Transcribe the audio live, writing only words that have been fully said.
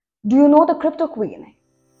Do you know the crypto queen?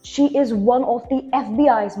 She is one of the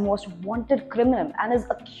FBI's most wanted criminal and is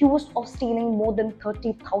accused of stealing more than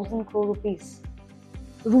 30,000 crore rupees.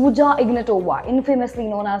 Ruja Ignatova, infamously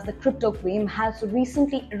known as the crypto queen, has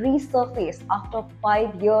recently resurfaced after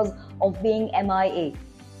 5 years of being MIA.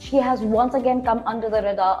 She has once again come under the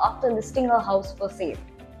radar after listing her house for sale.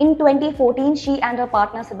 In 2014, she and her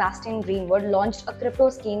partner Sebastian Greenwood launched a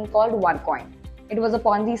crypto scheme called OneCoin. It was a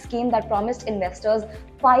Ponzi scheme that promised investors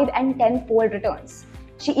 5 and 10-fold returns.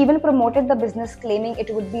 She even promoted the business claiming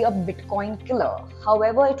it would be a Bitcoin killer.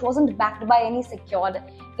 However, it wasn't backed by any secured,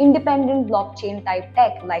 independent blockchain type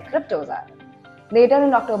tech like cryptos are. Later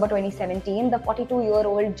in October 2017, the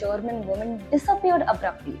 42-year-old German woman disappeared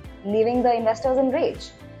abruptly, leaving the investors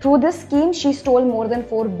enraged. Through this scheme, she stole more than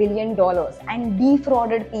 $4 billion and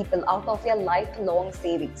defrauded people out of their lifelong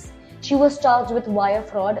savings. She was charged with wire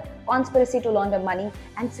fraud, conspiracy to launder money,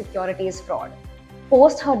 and securities fraud.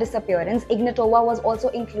 Post her disappearance, Ignatova was also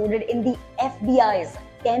included in the FBI's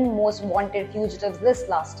 10 most wanted fugitives list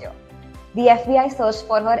last year. The FBI searched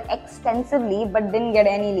for her extensively but didn't get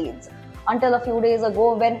any leads, until a few days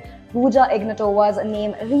ago when Ruja Ignatova's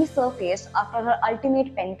name resurfaced after her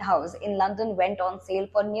ultimate penthouse in London went on sale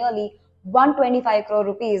for nearly 125 crore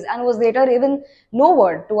rupees and was later even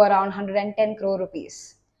lowered to around 110 crore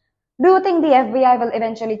rupees. Do you think the FBI will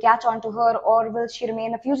eventually catch on to her, or will she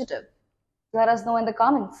remain a fugitive? Let us know in the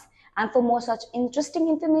comments. And for more such interesting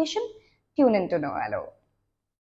information, tune in to Know Hello.